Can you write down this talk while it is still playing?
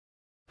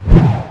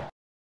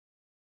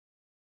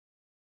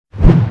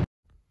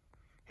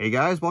Hey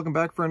guys, welcome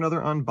back for another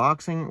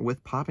unboxing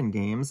with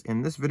POPnGAMES.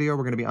 In this video,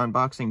 we're going to be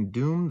unboxing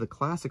Doom, the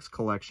Classics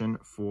Collection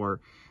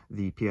for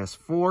the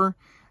PS4.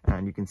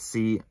 And you can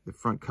see the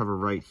front cover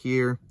right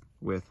here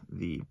with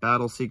the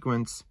battle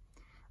sequence.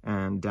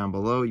 And down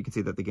below, you can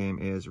see that the game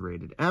is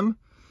rated M.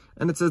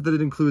 And it says that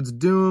it includes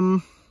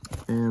Doom,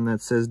 and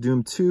that says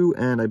Doom 2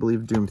 and I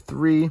believe Doom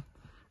 3.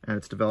 And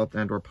it's developed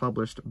and or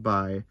published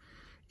by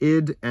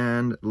id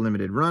and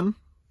Limited Run.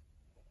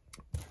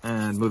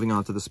 And moving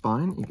on to the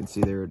spine, you can see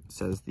there it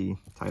says the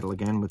title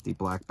again with the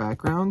black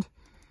background.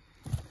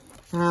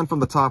 And from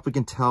the top, we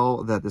can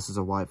tell that this is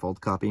a wide fold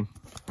copy.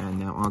 And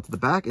now onto the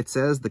back, it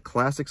says the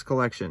Classics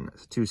Collection.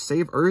 To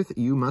save Earth,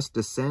 you must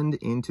descend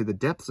into the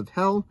depths of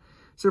hell,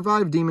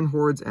 survive demon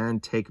hordes,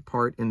 and take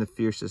part in the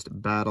fiercest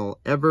battle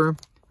ever.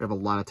 We have a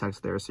lot of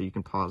text there, so you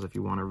can pause if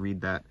you want to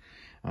read that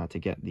to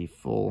get the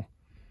full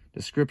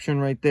description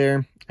right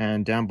there.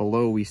 And down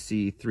below we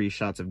see 3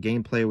 shots of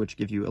gameplay which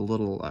give you a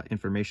little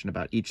information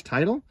about each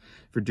title.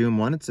 For Doom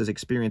 1, it says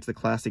experience the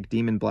classic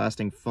demon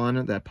blasting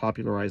fun that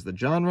popularized the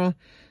genre.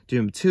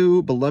 Doom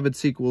 2, beloved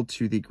sequel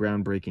to the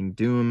groundbreaking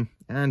Doom.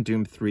 And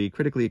Doom 3,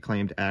 critically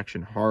acclaimed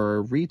action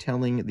horror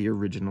retelling of the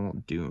original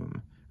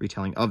Doom.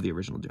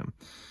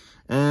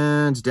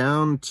 And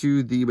down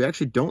to the, we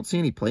actually don't see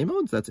any play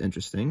modes. That's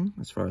interesting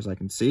as far as I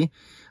can see.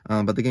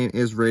 But the game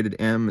is rated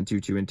M due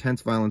to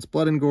intense violence,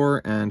 blood and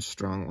gore, and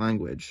strong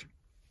language.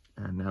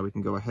 And now we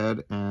can go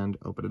ahead and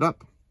open it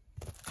up.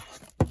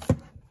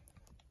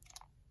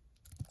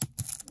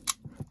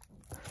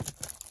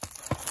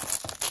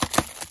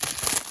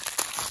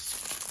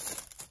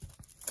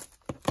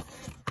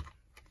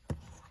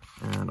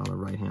 And on the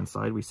right-hand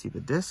side, we see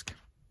the disc.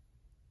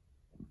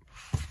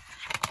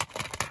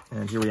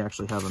 And here we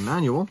actually have a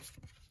manual.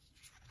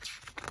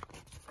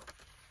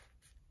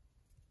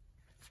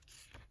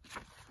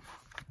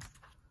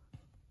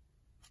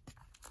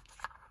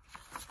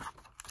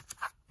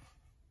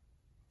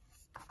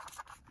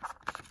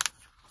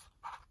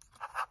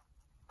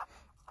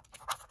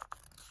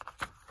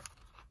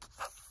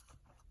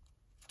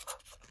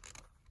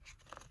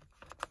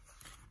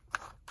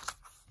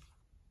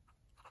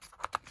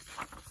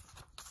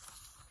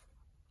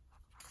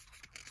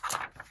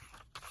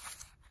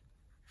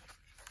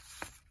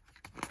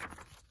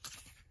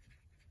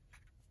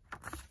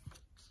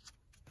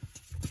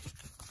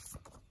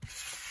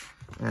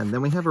 And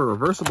then we have a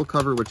reversible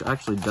cover, which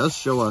actually does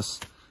show us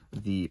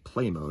the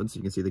play modes.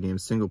 You can see the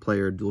game's single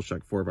player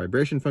DualShock 4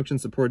 vibration function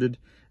supported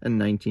and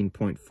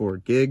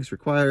 19.4 gigs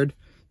required.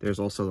 There's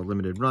also the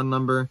limited run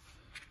number.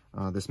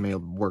 This may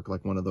work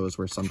like one of those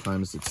where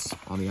sometimes it's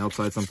on the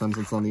outside, sometimes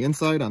it's on the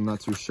inside. I'm not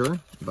too sure,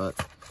 but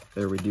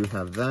there we do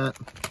have that.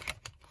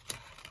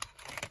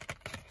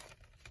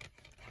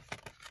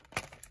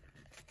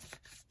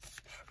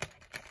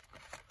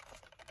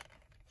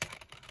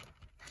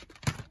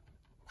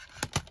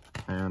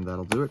 And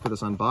that'll do it for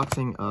this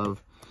unboxing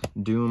of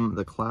Doom,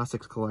 the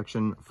Classics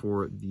Collection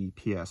for the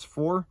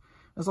PS4.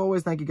 As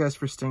always, thank you guys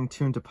for staying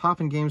tuned to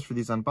POPnGAMES for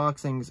these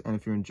unboxings. And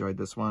if you enjoyed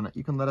this one,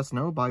 you can let us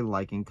know by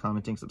liking,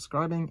 commenting,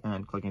 subscribing,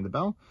 and clicking the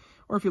bell.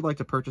 Or if you'd like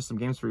to purchase some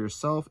games for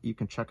yourself, you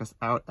can check us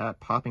out at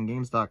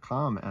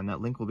POPnGAMES.com, and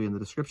that link will be in the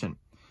description.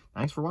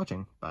 Thanks for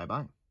watching.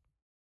 Bye-bye.